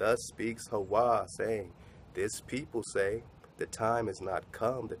saying, thus speaks TsephanHAWA, saying, this people say, the time is not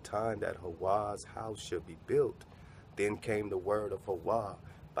come, the time that TsephanHAWA's house should be built. Then came the word of TsephanHAWA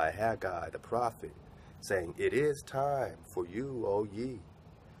by Haggai the prophet, saying, it is time for you, O ye,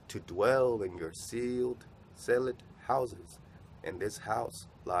 to dwell in your sealed houses, and this house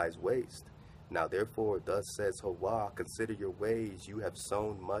lies waste. Now therefore, thus says TsephanHAWA, consider your ways. You have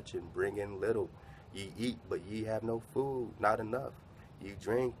sown much and bring in little. Ye eat, but ye have no food, not enough. Ye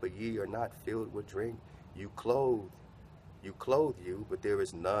drink, but ye are not filled with drink. You clothe you, but there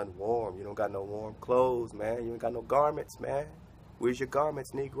is none warm. You don't got no warm clothes, man. You ain't got no garments, man. Where's your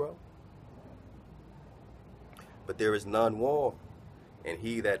garments, Negro? But there is none warm. And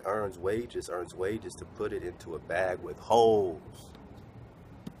he that earns wages to put it into a bag with holes.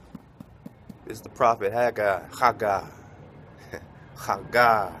 This is the prophet Haggai.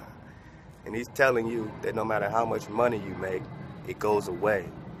 And he's telling you that no matter how much money you make, it goes away.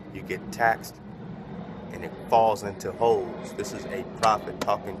 You get taxed and it falls into holes. This is a prophet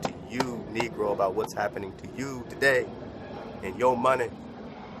talking to you, Negro, about what's happening to you today and your money.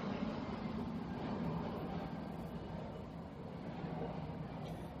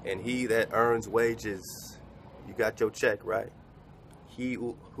 And he that earns wages, you got your check, right? He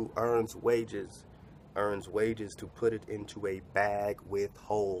who earns wages to put it into a bag with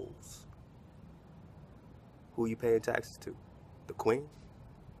holes. Who you paying taxes to? The queen?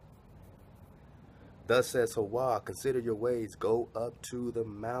 Thus says TsephanHAWA, consider your ways, go up to the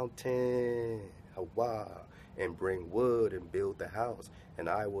mountain, and bring wood and build the house, and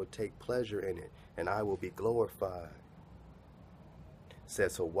I will take pleasure in it, and I will be glorified.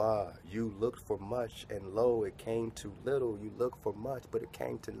 Says TsephanHAWA, you looked for much, and lo, it came to little. You looked for much, but it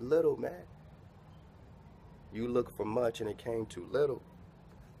came to little, man. You looked for much, and it came to little.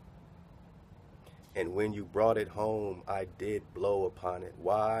 And when you brought it home, I did blow upon it.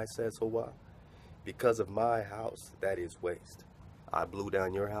 Why, says TsephanHAWA? Because of my house that is waste. I blew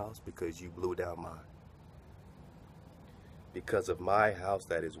down your house because you blew down mine. because of my house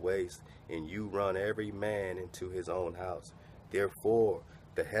that is waste, and you run every man into his own house. Therefore,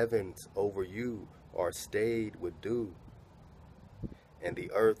 the heavens over you are stayed with dew, and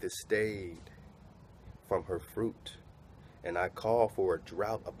the earth is stayed from her fruit. And I call for a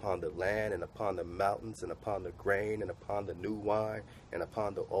drought upon the land, and upon the mountains, and upon the grain, and upon the new wine, and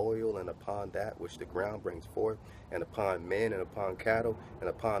upon the oil, and upon that which the ground brings forth, and upon men, and upon cattle, and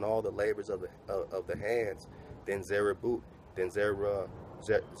upon all the labors of the hands. Then Zerubbabel,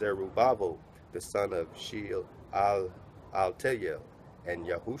 the son of Shealtiel, and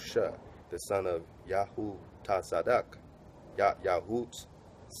Yahusha, the son of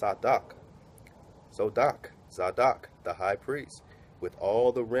Zadok, Zadok, the high priest, with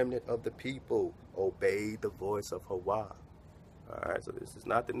all the remnant of the people, obeyed the voice of Hawa. All right, so this is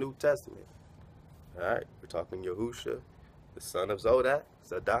not the New Testament. All right, we're talking Yahusha, the son of Zadok.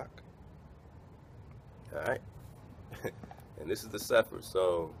 All right, and this is the Cephers.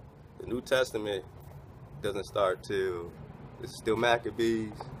 So the New Testament doesn't start till, this is still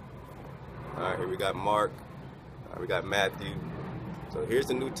Maccabees. All right, here we got Mark. All right, we got Matthew. So here's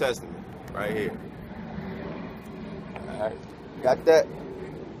the New Testament right here. All right, got that?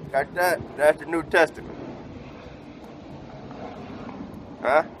 Got that? That's the New Testament.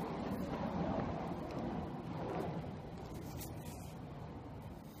 Huh?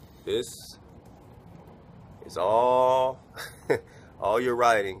 This is all your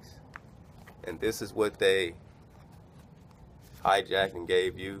writings, and this is what they hijacked and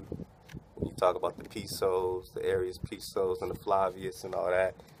gave you. When you talk about the Pisos, the Arius Pisos, and the Flavius and all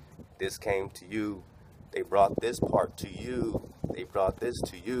that, this came to you. They brought this part to you. They brought this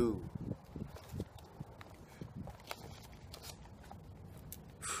to you.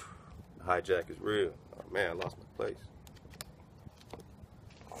 The hijack is real. Oh man, I lost my place.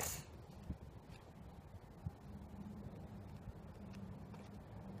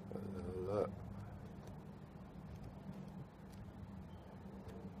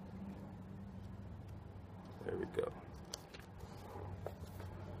 There we go.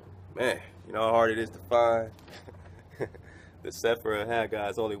 Man, you know how hard it is to find? The Sefer and Haggai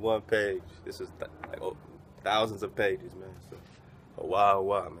is only one page. This is like thousands of pages, man. So,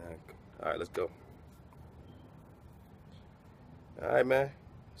 Hawa, man. All right, let's go. All right, man.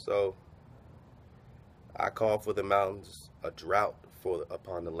 So, I call for the mountains a drought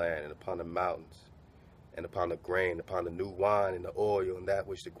upon the land, and upon the mountains, and upon the grain, upon the new wine and the oil, and that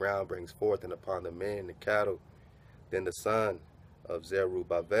which the ground brings forth, and upon the men and the cattle. Then the son of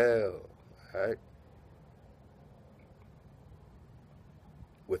Zerubbabel, right,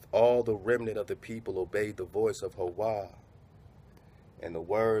 with all the remnant of the people obeyed the voice of Hawa and the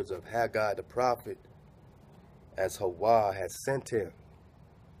words of Haggai the prophet, as Hawa had sent him.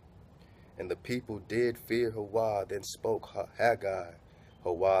 And the people did fear Hawa. Then spoke Haggai,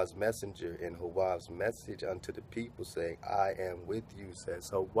 Hawa's messenger, and Hawa's message unto the people, saying, I am with you, says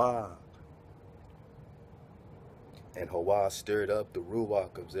Hawa. And Hawa stirred up the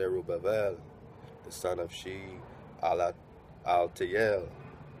ruach of Zerubbabel, the son of Shealtiel,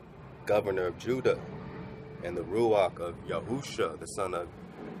 governor of Judah, and the ruach of Yahusha, the son of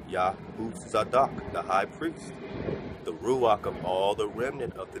Zadok, the high priest, the ruach of all the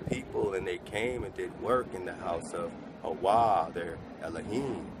remnant of the people. And they came and did work in the house of Hawa, their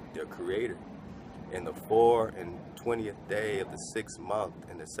Elohim, their creator, in the 24th day of the 6th month,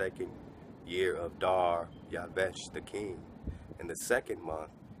 in the 2nd year of Dar Yavesh the king. In the 2nd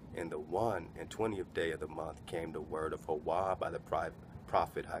month, in the 21st day of the month, came the word of Hawa by the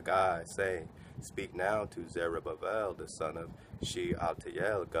prophet Haggai, saying, Speak now to Zerubbabel, the son of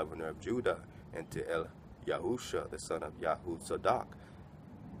Shealtiel, governor of Judah, and to Yahusha, the son of Yahuzadok,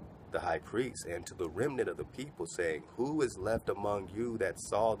 the high priest, and to the remnant of the people, saying, Who is left among you that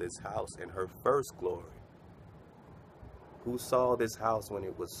saw this house in her first glory? Who saw this house when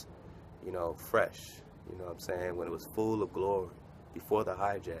it was, fresh? You know what I'm saying? When it was full of glory, before the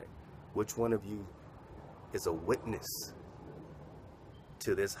hijack. Which one of you is a witness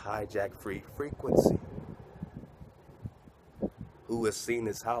to this hijack-free frequency? Who has seen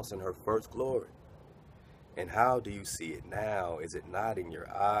this house in her first glory? And how do you see it now? Is it not in your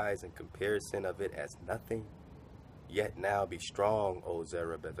eyes, in comparison of it as nothing? Yet now be strong, O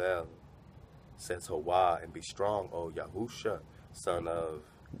Zerubbabel, says Hawa, and be strong, O Yahusha, son of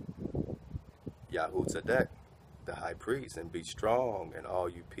Yahuzadek, the high priest, and be strong, and all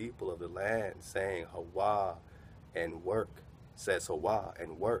you people of the land, saying Hawa, and work, says Hawa,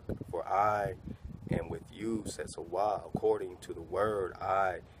 and work, for I am with you, says Hawa, according to the word.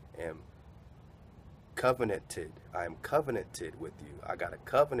 I am covenanted with you. I got a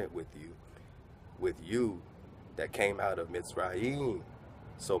covenant with you that came out of Mitzrayim.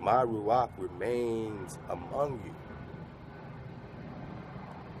 So my Ruach remains among you.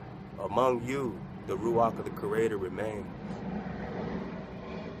 Among you, the Ruach of the Creator remains.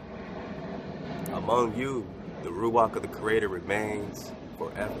 Among you, the Ruach of the Creator remains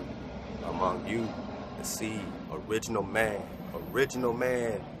forever. Among you, the seed, original man,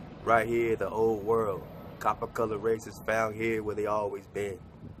 right here, the old world. Copper color races found here where they always been.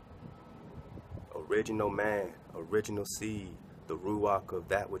 Original man, original seed, the Ruach of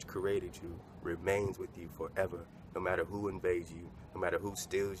that which created you remains with you forever. No matter who invades you, no matter who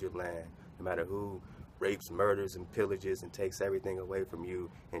steals your land, no matter who rapes, murders, and pillages and takes everything away from you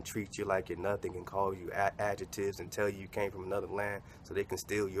and treats you like you're nothing and calls you adjectives and tell you came from another land so they can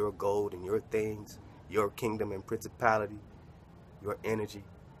steal your gold and your things, your kingdom and principality, your energy,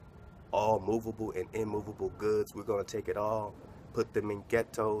 all movable and immovable goods. We're going to take it all, put them in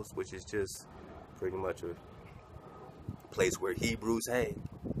ghettos, which is just pretty much a place where Hebrews hang.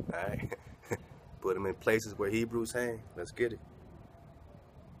 All right? Put them in places where Hebrews hang. Let's get it.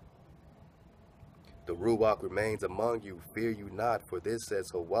 The Ruach remains among you. Fear you not, for this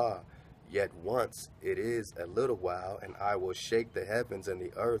says HAWA. Yet once it is a little while, and I will shake the heavens and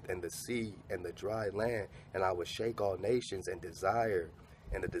the earth and the sea and the dry land, and I will shake all nations, and the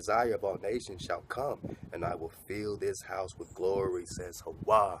desire of all nations shall come, and I will fill this house with glory, says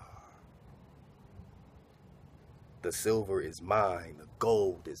HAWA. The silver is mine, the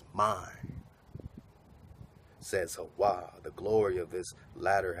gold is mine, says HAWA. The glory of this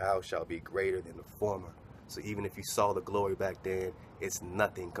latter house shall be greater than the former. So even if you saw the glory back then, it's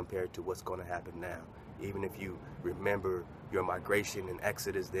nothing compared to what's going to happen now. Even if you remember your migration in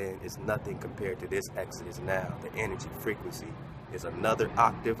Exodus then, it's nothing compared to this Exodus now. The energy frequency is another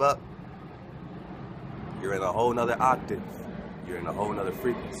octave up. You're in a whole nother octave. You're in a whole nother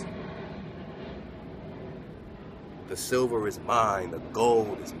frequency. The silver is mine, the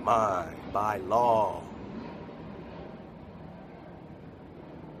gold is mine by law.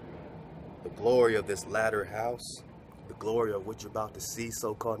 The glory of this latter house, the glory of what you're about to see,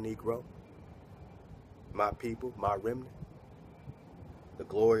 so-called Negro, my people, my remnant, the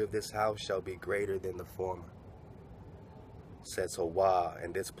glory of this house shall be greater than the former, says HAWA.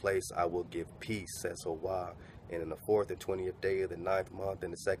 In this place I will give peace, says HAWA. And in the 4th and 20th day of the 9th month,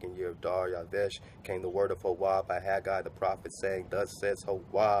 in the 2nd year of Darius, came the word of HAWA by Haggai the prophet, saying, Thus says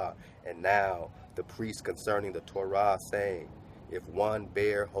HAWA. And now the priest concerning the Torah, saying, If one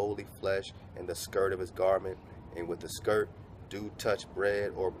bear holy flesh in the skirt of his garment, and with the skirt do touch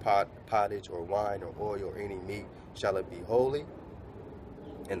bread or pottage or wine or oil or any meat, shall it be holy?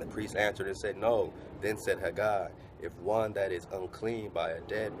 And the priest answered and said, No. Then said Haggai, If one that is unclean by a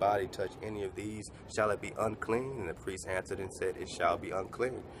dead body touch any of these, shall it be unclean? And the priest answered and said, It shall be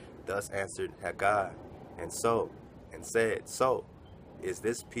unclean. Thus answered Haggai, and said, So is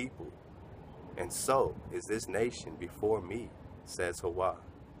this people, and so is this nation before me, says HAWA.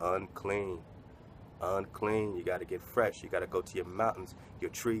 Unclean. Unclean. You got to get fresh. You got to go to your mountains,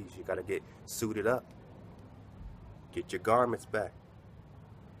 your trees. You got to get suited up. Get your garments back.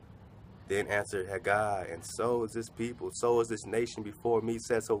 Then answered Haggai, and so is this people, so is this nation before me,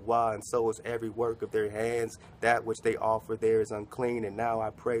 says HAWA, and so is every work of their hands. That which they offer there is unclean. And now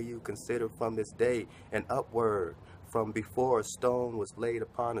I pray you, consider from this day and upward, from before a stone was laid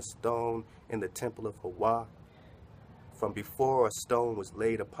upon a stone in the temple of HAWA. From before a stone was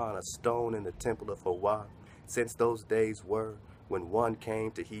laid upon a stone in the temple of HAWA. Since those days were, when one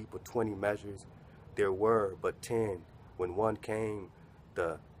came to heap of 20 measures, there were but 10. When one came,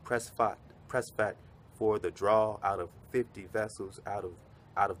 the press fat for the draw out of 50 vessels out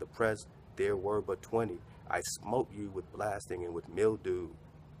of the press, there were but 20. I smote you with blasting and with mildew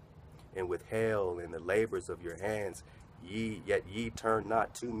and with hail and the labors of your hands, yet ye turn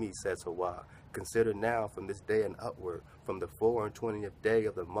not to me, says HAWA. Consider now from this day and upward, from the 24th day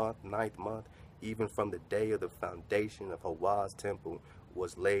of the month, 9th month, even from the day of the foundation of HAWA's temple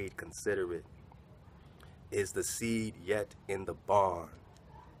was laid, consider it. Is the seed yet in the barn?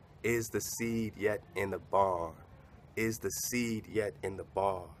 Is the seed yet in the barn? Is the seed yet in the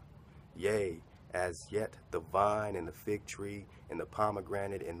barn? Yea, as yet the vine and the fig tree and the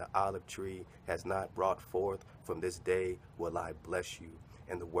pomegranate and the olive tree has not brought forth, from this day will I bless you.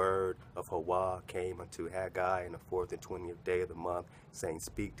 And the word of HAWA came unto Haggai in the 4th and 20th day of the month, saying,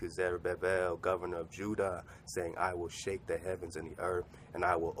 Speak to Zerubbabel, governor of Judah, saying, I will shake the heavens and the earth, and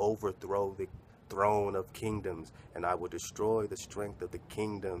I will overthrow the throne of kingdoms, and I will destroy the strength of the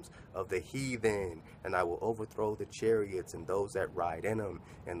kingdoms of the heathen, and I will overthrow the chariots and those that ride in them,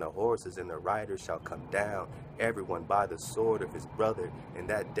 and the horses and the riders shall come down, everyone by the sword of his brother. In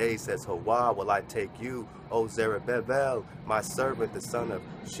that day, says Hawa, will I take you, O Zerubbabel, my servant, the son of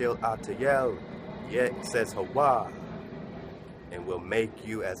Shealtiel, yet, says Hawa, and will make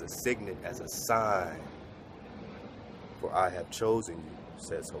you as a signet, as a sign. For I have chosen you,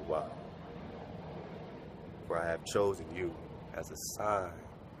 says Hawa. For I have chosen you as a sign,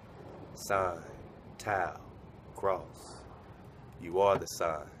 tau, cross. You are the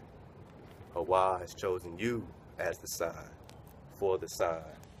sign. Hawa has chosen you as the sign, for the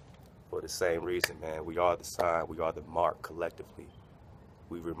sign. For the same reason, man, we are the sign, we are the mark collectively.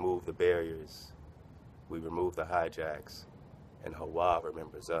 We remove the barriers, we remove the hijacks, and Hawa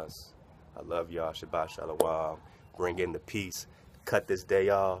remembers us. I love y'all, Shabbat Shalom. Bring in the peace, cut this day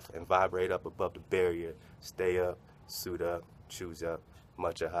off, and vibrate up above the barrier. Stay up, suit up, choose up.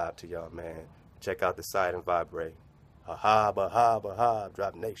 Much ahab to y'all, man. Check out the site and vibrate. Ahab, ahab, ahab,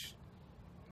 drop nation.